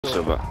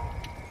Survive.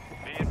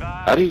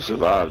 How do you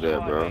survive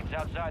that, bro?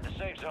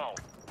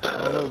 I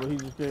don't know, but he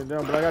just came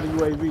down. But I got a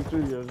UAV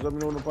too, yo. Just let me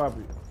know when to pop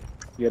it.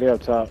 Yeah, they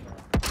up top.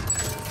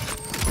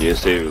 Yeah,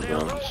 save it, bro.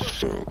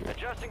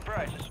 Adjusting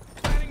prices.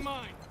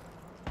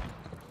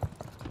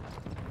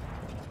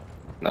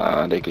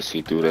 Nah, they can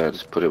see through that.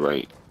 Just put it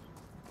right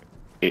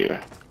here.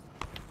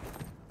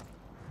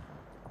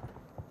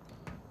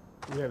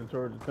 We headed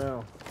towards the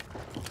town.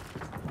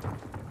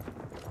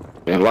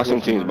 Man, watch some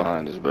teams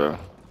behind us, bro.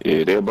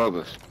 Yeah, they're above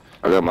us.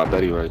 I got my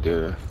buddy right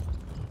there.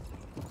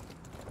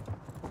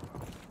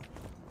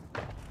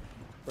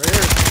 Right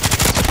here.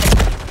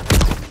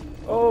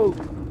 Oh,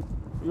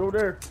 you over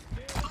there?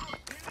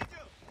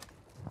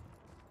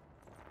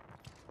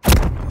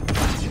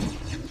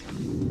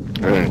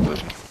 I ain't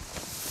pushing.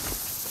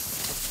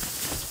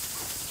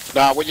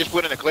 Nah, we just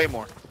put in a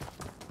claymore.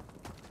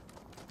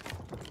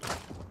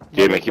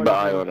 Yeah, man, keep an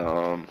eye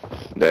on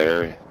that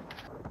area.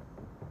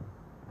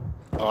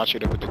 Oh, I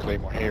should have put the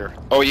claymore here.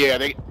 Oh yeah,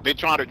 they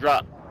trying to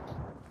drop.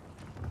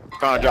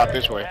 Trying to drop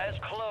this way.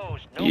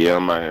 Yeah,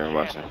 I'm right here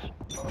watching.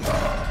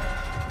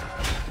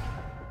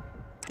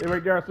 They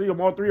right there. I see them.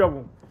 All three of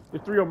them.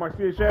 There's three of them. I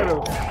see a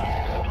shadow.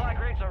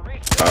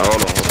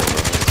 Hold on.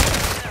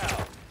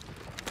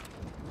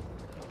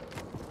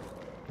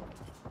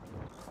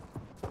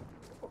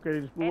 Okay, they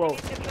just flew out.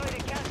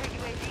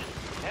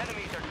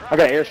 I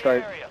got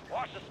airstrike.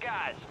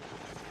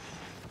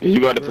 You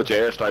got to put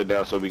your airstrike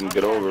down so we can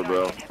get over,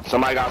 bro.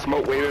 Somebody got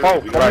smoke waving. Oh,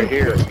 right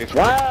here.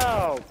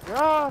 Wow,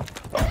 God.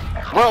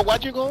 Bro,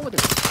 why'd you go over there?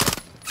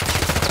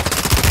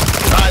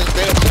 Nice,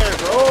 stay upstairs,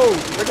 bro. Oh,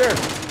 right there.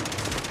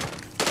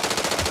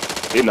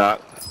 He not.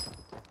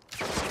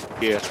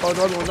 Yeah. Oh,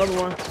 another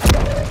one.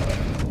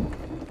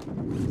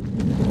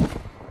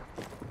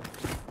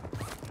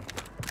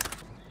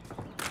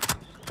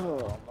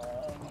 Oh,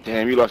 man.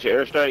 Damn, you lost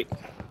your airstrike?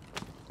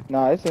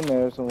 Nah, it's in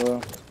there somewhere.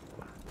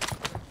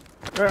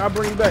 All right, I'll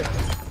bring you back.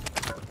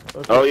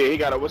 Okay. Oh, yeah, he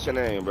got a, what's your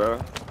name, bro?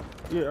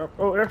 Yeah.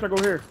 Oh, airstrike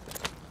over here.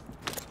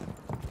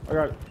 I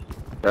got it.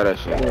 Got that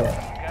shit.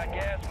 Yeah. Got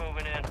gas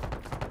moving in.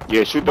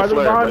 Yeah, shoot the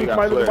flare, bro. You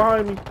got flare.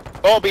 Behind me.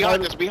 Oh,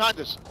 behind us.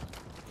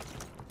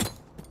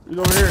 He's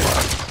over here.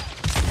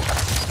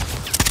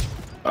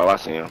 Oh, I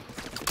see him.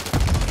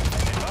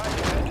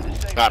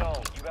 Got him.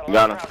 You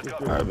got him?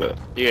 Alright, bet.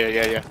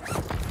 Yeah.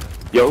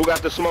 Yo, who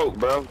got the smoke,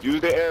 bro?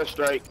 Use the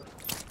airstrike.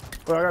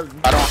 Oh, I got it.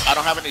 I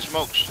don't have any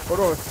smokes. Hold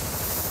on.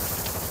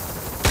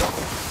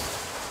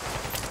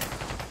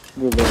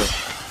 Good little.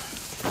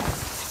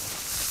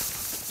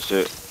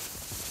 Shit.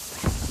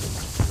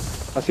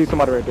 I see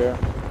somebody right there.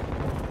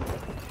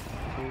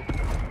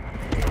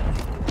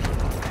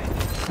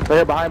 Right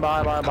here, behind.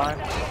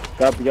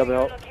 Got the other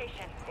help.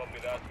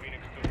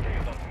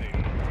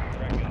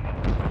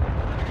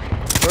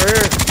 Right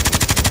here.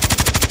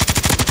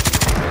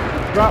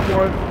 Drop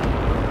one.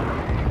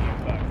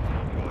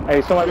 Hey,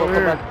 somebody go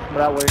come back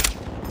that way.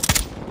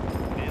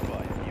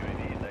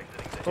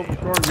 Hope the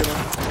storm get him.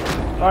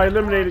 Alright,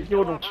 eliminated,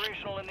 killed him.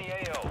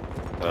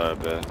 Alright,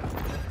 bet.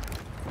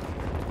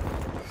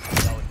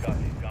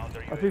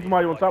 I see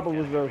somebody on top of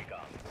us though.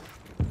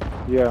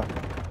 Yeah.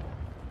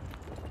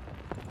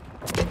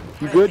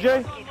 You good,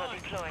 Jay?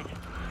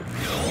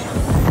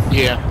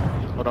 Yeah.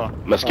 Hold on.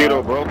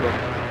 Mosquito broke him.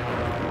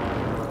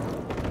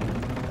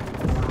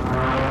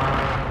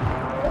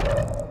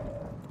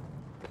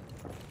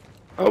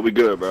 Oh, we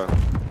good, bro.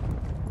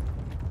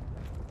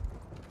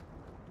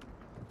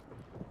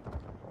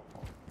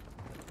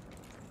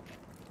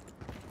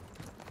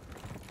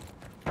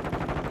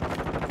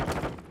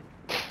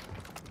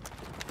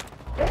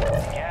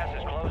 Gas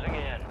is closing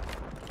in.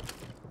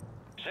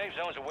 Safe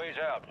zone's a ways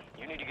out.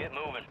 You need to get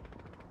moving.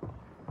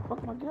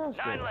 Fuck my gas.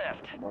 9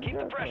 left. Keep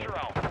the pressure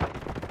on.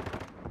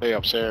 They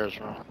upstairs,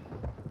 bro.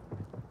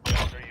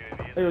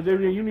 Hey,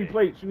 David, you need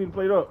plates. You need to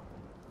plate up.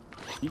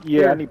 Yeah,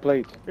 Here. I need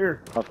plates.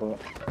 Here.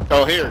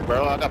 Oh, here,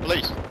 bro. I got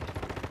police.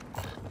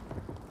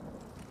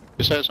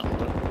 Just said something,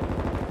 bro.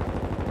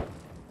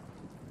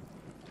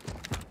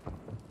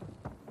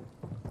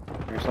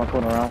 There's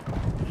something around.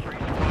 3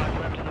 squads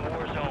left in the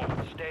war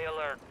zone. Stay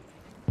alert.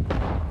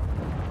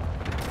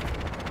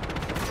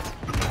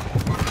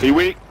 He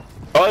weak.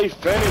 Oh, he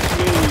finished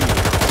me.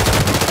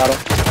 Got him.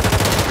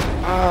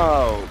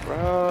 Oh,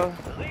 bro.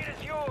 The lead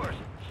is yours.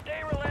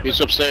 Stay relentless. He's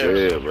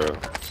upstairs. Yeah, bro.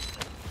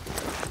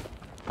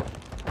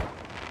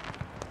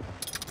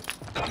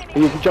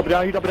 You jump it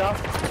down. There you go.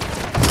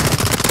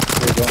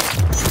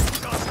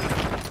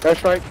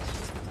 Airstrike.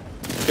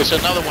 It's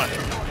another one.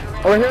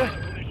 Oh, right here.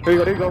 There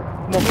you go.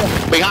 Come on.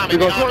 Behind me, Here you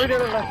go. behind Right me.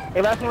 there.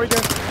 Hey, last one right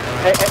there.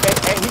 Hey,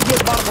 he gets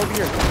the bottom over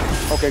here.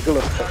 Okay, good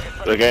look.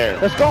 Again.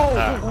 Let's go.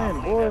 Good win,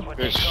 boy.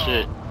 Good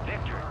shit.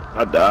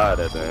 I died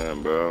at the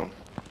end, bro.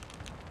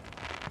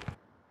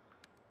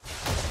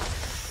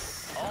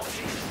 All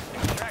teams,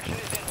 extraction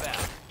is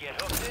inbound. Get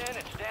hooked in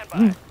and stand by.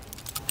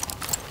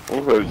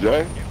 Okay,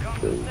 Jay. Here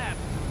comes the snap.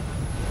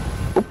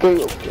 Okay.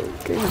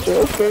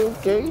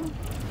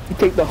 You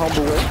take the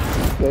humble way.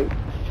 Okay.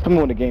 Tell me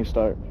when the game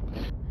start.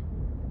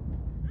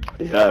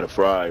 He had a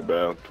fry,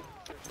 bro.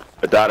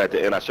 I died at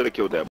the end. I should have killed that.